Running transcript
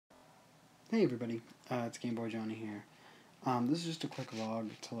Hey everybody, it's Game Boy Johnny here. This is just a quick vlog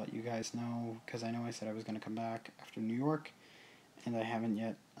to let you guys know, because I know I said I was going to come back after New York, and I haven't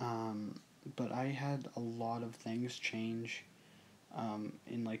yet, but I had a lot of things change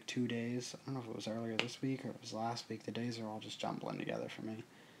in like 2 days. I don't know if it was earlier this week or it was last week. The days are all just jumbling together for me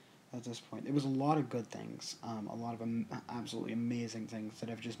at this point. It was a lot of good things, a lot of absolutely amazing things that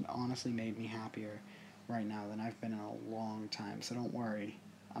have just honestly made me happier right now than I've been in a long time, so don't worry.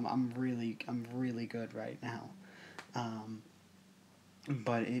 I'm really good right now. Um,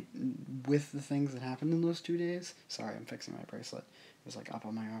 but with the things that happened in those 2 days, sorry, I'm fixing my bracelet. It was like up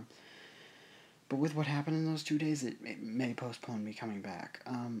on my arm. But with what happened in those 2 days, it may postpone me coming back.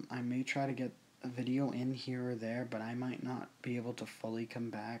 I may try to get a video in here or there, but I might not be able to fully come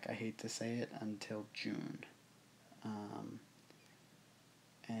back, I hate to say it, until June.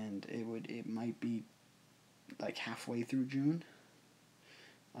 And it might be like halfway through June.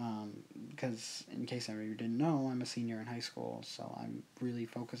 Because in case any of you didn't know, I'm a senior in high school, so I'm really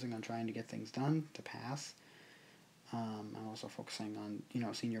focusing on trying to get things done to pass. I'm also focusing on,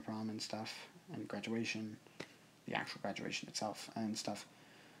 senior prom and stuff, and graduation, the actual graduation itself and stuff.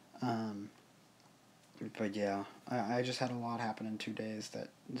 But yeah, I just had a lot happen in 2 days that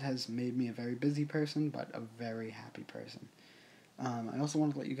has made me a very busy person, but a very happy person. I also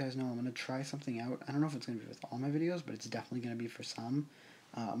want to let you guys know I'm going to try something out. I don't know if it's going to be with all my videos, but it's definitely going to be for some.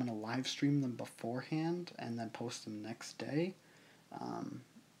 I'm going to live stream them beforehand and then post them next day,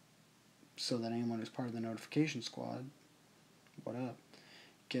 so that anyone who's part of the notification squad, what up,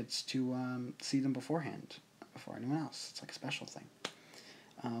 gets to see them beforehand, before anyone else. It's like a special thing.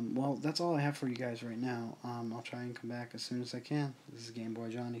 Well, that's all I have for you guys right now. I'll try and come back as soon as I can. This is Game Boy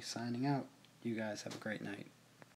Johnny signing out. You guys have a great night.